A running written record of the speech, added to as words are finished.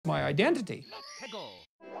identity.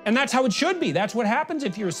 And that's how it should be. That's what happens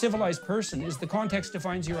if you're a civilized person, is the context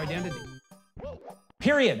defines your identity.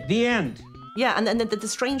 Period. The end. Yeah, and then the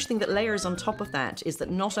strange thing that layers on top of that is that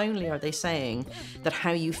not only are they saying that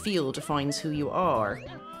how you feel defines who you are,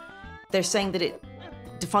 they're saying that it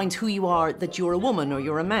defines who you are, that you're a woman or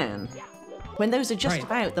you're a man. When those are just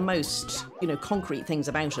about the most, concrete things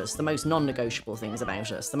about us, the most non-negotiable things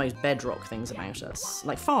about us, the most bedrock things about us,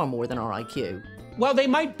 like far more than our IQ. Well, they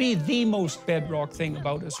might be the most bedrock thing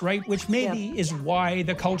about us, right? Which maybe is why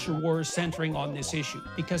the culture war is centering on this issue.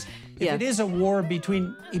 Because if it is a war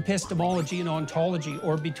between epistemology and ontology,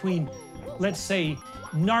 or between, let's say,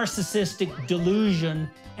 narcissistic delusion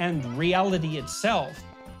and reality itself,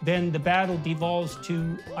 then the battle devolves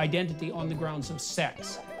to identity on the grounds of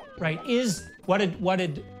sex, right? What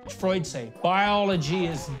did Freud say? Biology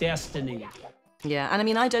is destiny. Yeah, and I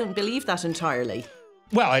mean, I don't believe that entirely.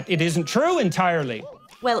 Well, it isn't true entirely.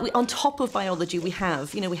 Well, on top of biology, we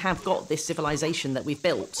have got this civilization that we've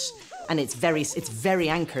built, and it's very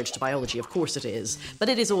anchored to biology, of course it is, but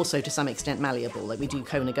it is also to some extent malleable. Like, we do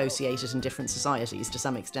co-negotiate it in different societies to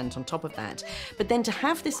some extent on top of that. But then to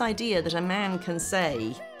have this idea that a man can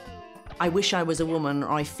say, I wish I was a woman,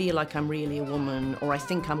 or I feel like I'm really a woman, or I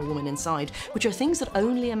think I'm a woman inside, which are things that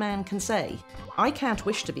only a man can say. I can't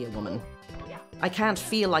wish to be a woman. I can't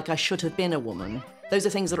feel like I should have been a woman. Those are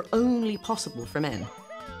things that are only possible for men.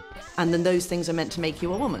 And then those things are meant to make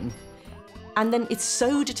you a woman. And then it's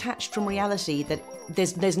so detached from reality that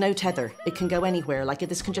there's no tether. It can go anywhere. Like,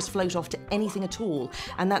 this can just float off to anything at all.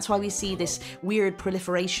 And that's why we see this weird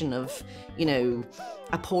proliferation of,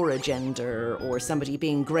 a poorer gender, or somebody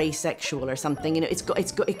being grey sexual or something.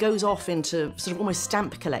 It goes off into sort of almost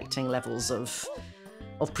stamp collecting levels of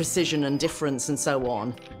precision and difference and so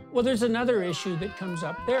on. Well, there's another issue that comes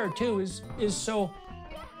up there too,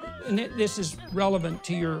 and this is relevant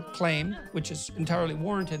to your claim, which is entirely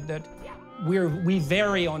warranted, that we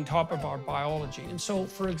vary on top of our biology. And so,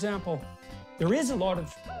 for example, there is a lot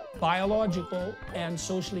of biological and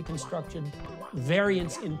socially constructed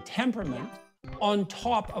variance in temperament on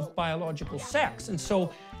top of biological sex. And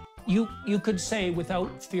so you could say,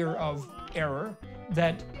 without fear of error,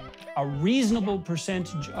 that a reasonable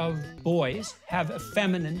percentage of boys have a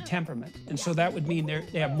feminine temperament. And so that would mean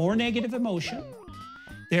they have more negative emotion,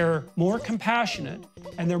 they're more compassionate,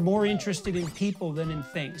 and they're more interested in people than in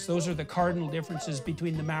things. Those are the cardinal differences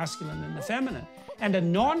between the masculine and the feminine. And a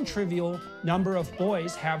non-trivial number of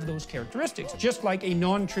boys have those characteristics, just like a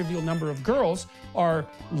non-trivial number of girls are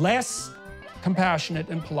less compassionate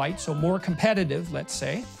and polite, so more competitive, let's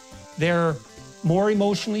say. They're more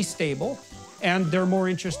emotionally stable, and they're more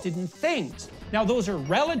interested in things. Now, those are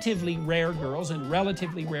relatively rare girls and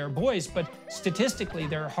relatively rare boys, but statistically,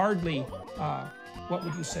 they're hardly, what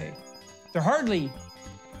would you say?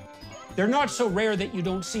 They're not so rare that you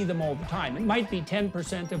don't see them all the time. It might be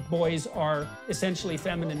 10% of boys are essentially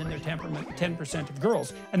feminine in their temperament, 10% of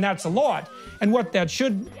girls, and that's a lot.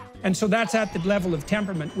 And so that's at the level of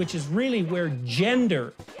temperament, which is really where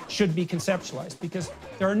gender should be conceptualized, because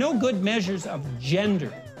there are no good measures of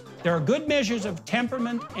gender. There are good measures of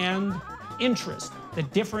temperament and interest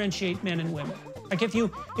that differentiate men and women. Like, if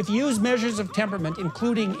you use measures of temperament,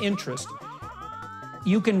 including interest,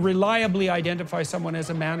 you can reliably identify someone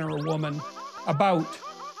as a man or a woman about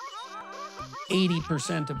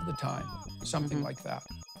 80% of the time, something like that.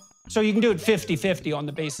 So you can do it 50-50 on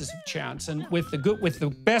the basis of chance, and with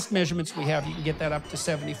the best measurements we have, you can get that up to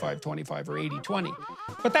 75-25 or 80-20.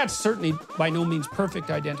 But that's certainly by no means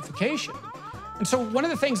perfect identification. And so one of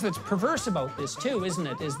the things that's perverse about this too, isn't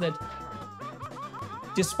it, is that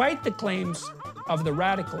despite the claims of the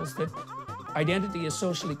radicals that identity is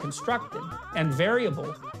socially constructed and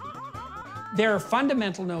variable, their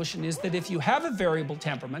fundamental notion is that if you have a variable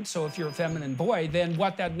temperament, so if you're a feminine boy, then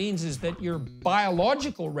what that means is that your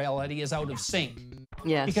biological reality is out of sync.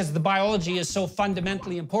 Yes. Because the biology is so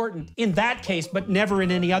fundamentally important in that case, but never in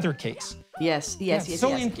any other case. Yes.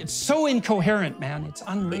 It's so incoherent, man. It's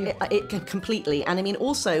unreal. It completely. And I mean,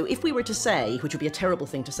 also, if we were to say, which would be a terrible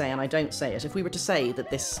thing to say, and I don't say it, if we were to say that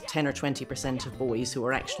this 10 or 20% of boys who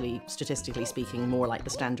are actually, statistically speaking, more like the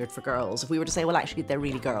standard for girls, if we were to say, well, actually, they're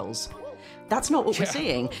really girls, that's not what we're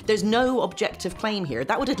seeing. There's no objective claim here.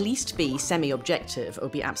 That would at least be semi-objective. It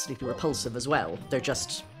would be absolutely repulsive as well. They're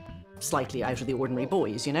just slightly out of the ordinary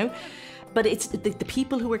boys, But it's the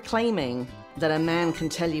people who are claiming that a man can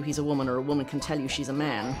tell you he's a woman or a woman can tell you she's a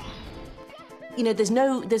man. There's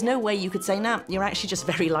no way you could say, nah, you're actually just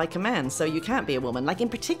very like a man, so you can't be a woman. Like, in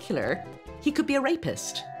particular, he could be a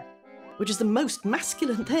rapist, which is the most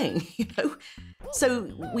masculine thing, So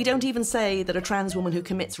we don't even say that a trans woman who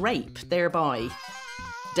commits rape thereby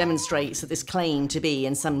demonstrates that this claim to be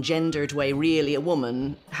in some gendered way really a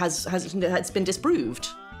woman has been disproved.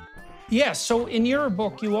 Yes, so in your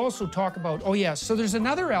book you also talk about, oh yes, so there's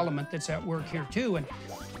another element that's at work here too, and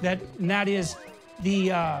that is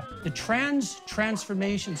the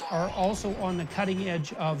transformations are also on the cutting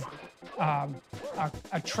edge of a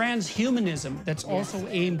transhumanism that's also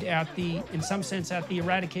aimed at in some sense, at the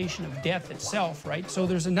eradication of death itself, right? So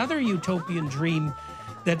there's another utopian dream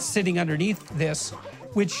that's sitting underneath this,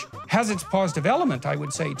 which has its positive element, I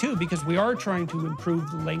would say, too, because we are trying to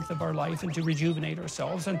improve the length of our life and to rejuvenate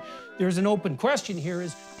ourselves. And there's an open question here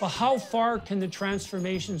is, well, how far can the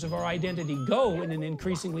transformations of our identity go in an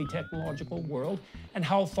increasingly technological world, and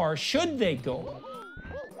how far should they go?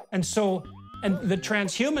 And so, and the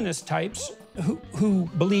transhumanist types who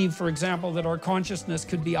believe, for example, that our consciousness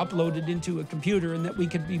could be uploaded into a computer and that we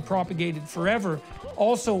could be propagated forever,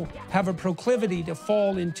 also have a proclivity to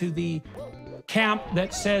fall into the camp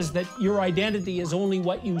that says that your identity is only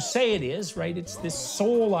what you say it is, right? It's this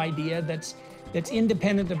soul idea that's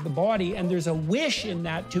independent of the body, and there's a wish in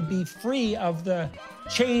that to be free of the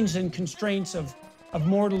chains and constraints of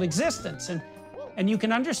mortal existence. And you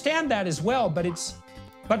can understand that as well, but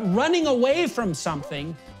running away from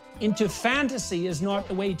something into fantasy is not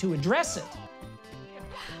the way to address it.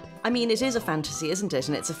 I mean, it is a fantasy, isn't it?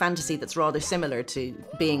 And it's a fantasy that's rather similar to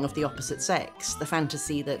being of the opposite sex. The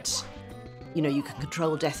fantasy that, you know, you can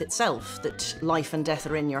control death itself, that life and death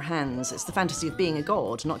are in your hands. It's the fantasy of being a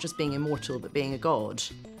god, not just being immortal, but being a god.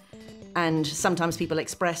 And sometimes people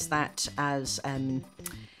express that as, you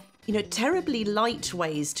know, terribly light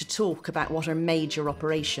ways to talk about what are major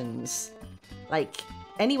operations. Like,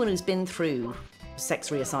 anyone who's been through sex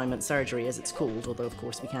reassignment surgery, as it's called, although of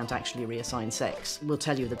course we can't actually reassign sex, will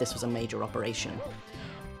tell you that this was a major operation.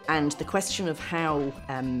 And the question of how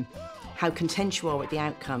content you are with the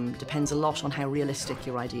outcome depends a lot on how realistic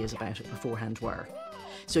your ideas about it beforehand were.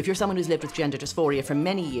 So if you're someone who's lived with gender dysphoria for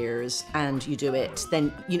many years and you do it,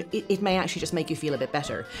 then you know it may actually just make you feel a bit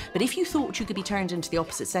better. But if you thought you could be turned into the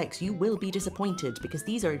opposite sex, you will be disappointed, because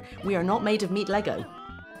we are not made of meat Lego.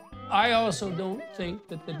 I also don't think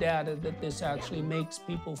that the data that this actually makes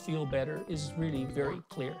people feel better is really very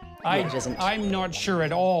clear. It isn't. I'm not sure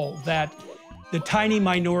at all that the tiny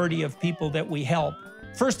minority of people that we help,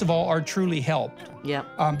 first of all, are truly helped. Yeah.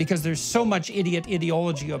 Because there's so much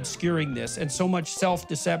ideology obscuring this, and so much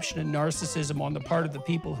self-deception and narcissism on the part of the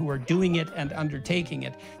people who are doing it and undertaking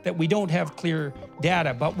it, that we don't have clear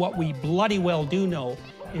data. But what we bloody well do know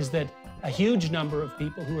is that a huge number of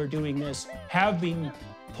people who are doing this have been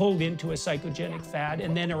pulled into a psychogenic fad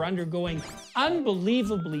and then are undergoing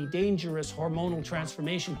unbelievably dangerous hormonal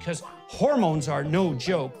transformation, because hormones are no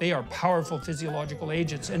joke. They are powerful physiological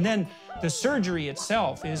agents. And then the surgery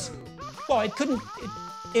itself is, well,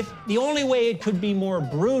 if the only way it could be more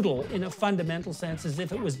brutal in a fundamental sense is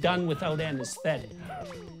if it was done without anesthetic.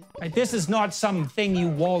 Right? This is not something you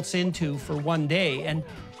waltz into for one day and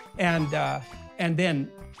then,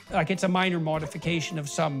 like, it's a minor modification of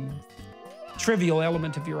some trivial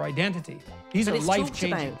element of your identity. These are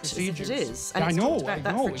life-changing procedures. It is. And I it's know, talked about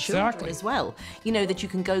that for children as well. You know, that you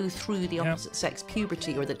can go through the opposite sex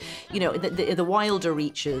puberty, or that, you know, the wilder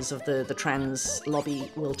reaches of the trans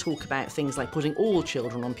lobby will talk about things like putting all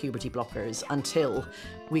children on puberty blockers until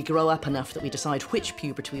we grow up enough that we decide which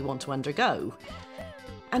puberty we want to undergo.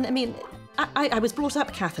 And I mean, I was brought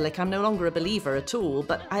up Catholic. I'm no longer a believer at all,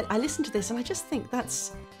 but I listen to this and I just think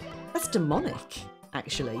that's demonic,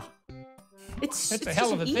 actually. It's a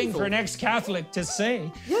hell of a thing for an ex-Catholic to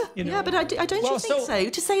say. Yeah, you know. yeah, but I don't you think so?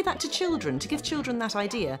 To say that to children, to give children that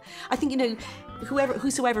idea. I think, you know,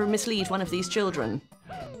 whosoever mislead one of these children,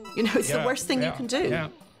 you know, it's the worst thing you can do. Yeah.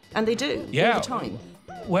 And they do all the time.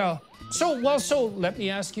 Well, so let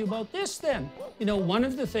me ask you about this then. You know, one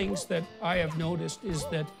of the things that I have noticed is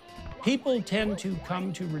that people tend to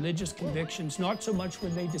come to religious convictions not so much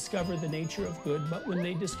when they discover the nature of good, but when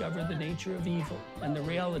they discover the nature of evil and the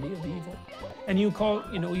reality of evil. And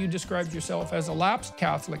you described yourself as a lapsed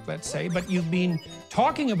Catholic, let's say, but you've been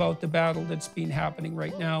talking about the battle that's been happening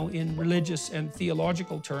right now in religious and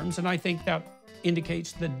theological terms, and I think that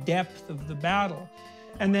indicates the depth of the battle.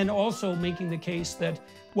 And then also making the case that,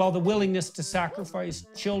 while the willingness to sacrifice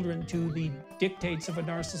children to the dictates of a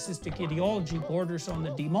narcissistic ideology borders on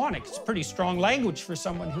the demonic. It's pretty strong language for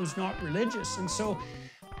someone who's not religious. And so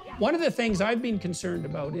one of the things I've been concerned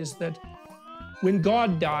about is that when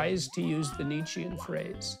God dies, to use the Nietzschean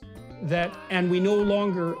phrase, and we no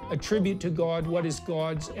longer attribute to God what is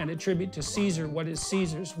God's and attribute to Caesar what is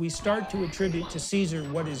Caesar's, we start to attribute to Caesar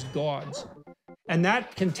what is God's. And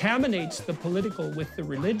that contaminates the political with the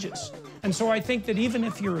religious. And so I think that even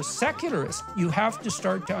if you're a secularist, you have to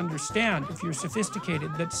start to understand, if you're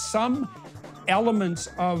sophisticated, that some elements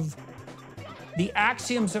of the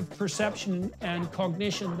axioms of perception and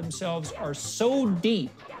cognition themselves are so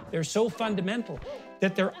deep, they're so fundamental,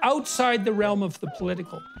 that they're outside the realm of the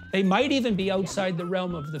political. They might even be outside the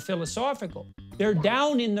realm of the philosophical. They're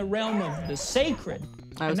down in the realm of the sacred.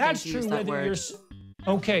 And that's true whether you're...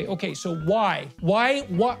 Okay, so why?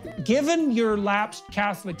 What? Given your lapsed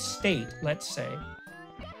Catholic state, let's say,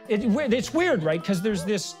 it's weird, right? Because there's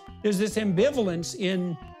this ambivalence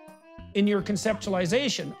in your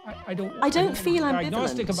conceptualization. I don't feel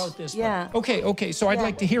agnostic about this. Yeah. Okay. So I'd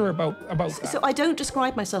like to hear about that. So I don't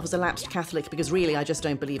describe myself as a lapsed Catholic because really I just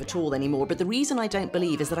don't believe at all anymore. But the reason I don't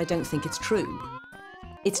believe is that I don't think it's true.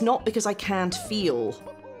 It's not because I can't feel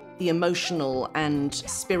the emotional and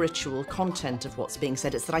spiritual content of what's being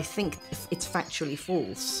said. It's that I think it's factually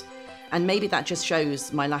false. And maybe that just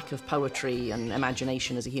shows my lack of poetry and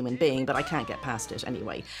imagination as a human being, but I can't get past it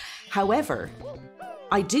anyway. However,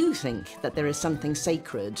 I do think that there is something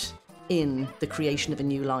sacred in the creation of a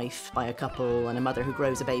new life by a couple and a mother who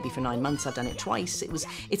grows a baby for 9 months. I've done it twice.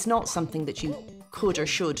 It's not something that you could or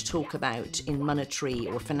should talk about in monetary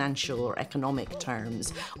or financial or economic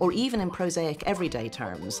terms, or even in prosaic everyday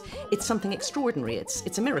terms. It's something extraordinary.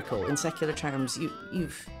 It's a miracle. In secular terms,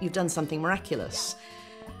 you've done something miraculous.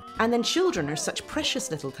 And then children are such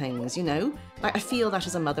precious little things, you know? Like, I feel that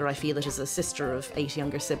as a mother, I feel it as a sister of 8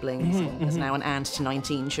 younger siblings, as now an aunt to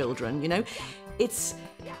 19 children, you know?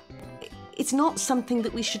 It's not something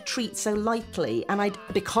that we should treat so lightly. And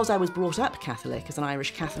because I was brought up Catholic, as an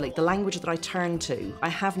Irish Catholic, the language that I turn to, I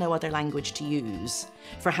have no other language to use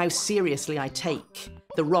for how seriously I take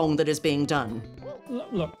the wrong that is being done.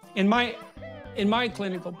 Look, in my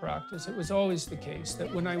clinical practice, it was always the case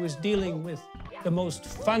that when I was dealing with the most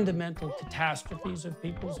fundamental catastrophes of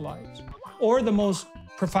people's lives, or the most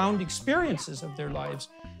profound experiences of their lives,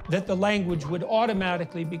 that the language would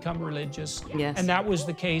automatically become religious. Yes. And that was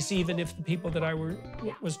the case even if the people that I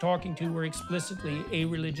was talking to were explicitly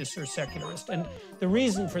a-religious or secularist. And the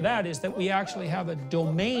reason for that is that we actually have a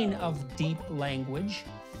domain of deep language.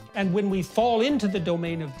 And when we fall into the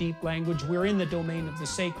domain of deep language, we're in the domain of the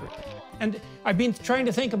sacred. And I've been trying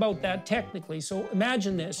to think about that technically. So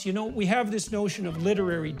imagine this, you know, we have this notion of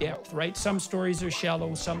literary depth, right? Some stories are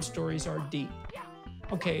shallow, some stories are deep.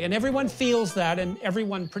 Okay, and everyone feels that, and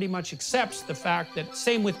everyone pretty much accepts the fact that,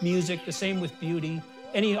 same with music, the same with beauty,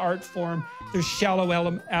 any art form, there's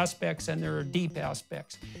shallow aspects and there are deep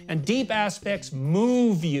aspects. And deep aspects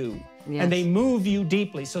move you, and they move you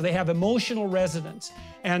deeply, so they have emotional resonance.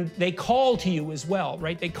 And they call to you as well,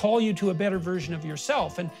 right? They call you to a better version of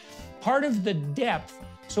yourself. And part of the depth,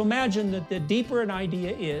 so imagine that the deeper an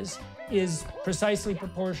idea is precisely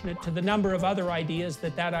proportionate to the number of other ideas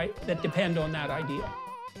that depend on that idea.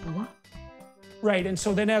 Right, and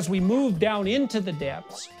so then as we move down into the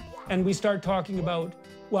depths and we start talking about,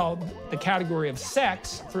 well, the category of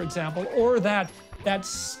sex, for example, or that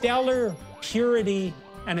stellar purity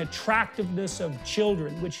and attractiveness of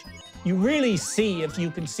children, which you really see if you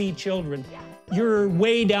can see children. You're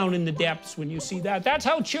way down in the depths when you see that. That's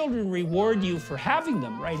how children reward you for having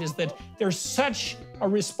them, right? Is that there's such a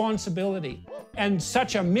responsibility and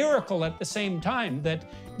such a miracle at the same time, that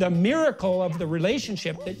the miracle of the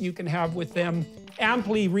relationship that you can have with them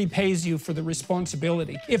amply repays you for the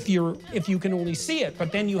responsibility, if you can only see it.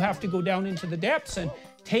 But then you have to go down into the depths and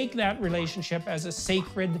take that relationship as a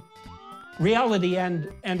sacred reality and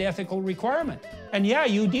ethical requirement. And yeah,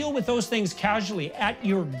 you deal with those things casually at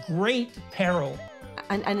your great peril.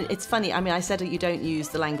 And it's funny, I mean, I said that you don't use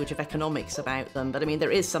the language of economics about them, but I mean,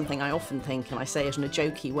 there is something I often think, and I say it in a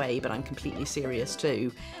jokey way, but I'm completely serious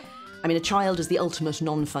too. I mean, a child is the ultimate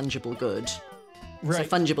non-fungible good. Right.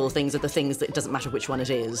 So fungible things are the things that it doesn't matter which one it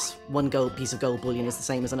is. One piece of gold bullion is the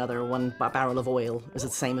same as another. One barrel of oil is the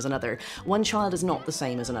same as another. One child is not the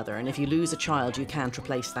same as another. And if you lose a child, you can't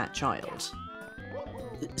replace that child.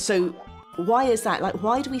 So why is that? Like,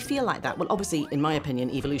 why do we feel like that? Well, obviously, in my opinion,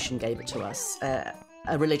 evolution gave it to us.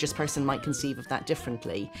 A religious person might conceive of that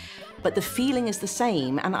differently. But the feeling is the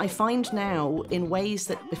same. And I find now, in ways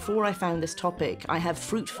that before I found this topic, I have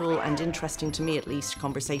fruitful and interesting, to me at least,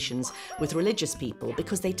 conversations with religious people,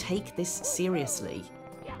 because they take this seriously.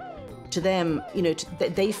 To them, you know,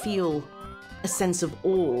 they feel a sense of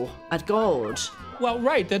awe at God. Well,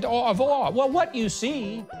 right, that awe of awe. Well, what you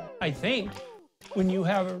see, I think, when you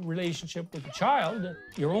have a relationship with a child,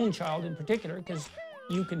 your own child in particular, because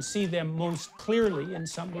you can see them most clearly in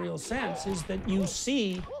some real sense, is that you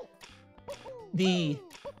see the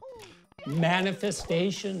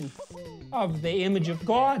manifestation of the image of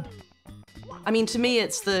God. I mean, to me,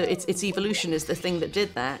 it's evolution is the thing that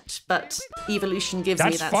did that. But evolution gives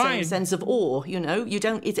me that same sense of awe. You know, you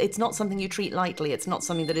don't. It's not something you treat lightly. It's not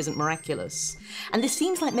something that isn't miraculous. And this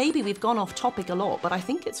seems like maybe we've gone off topic a lot, but I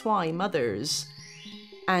think it's why mothers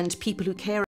and people who care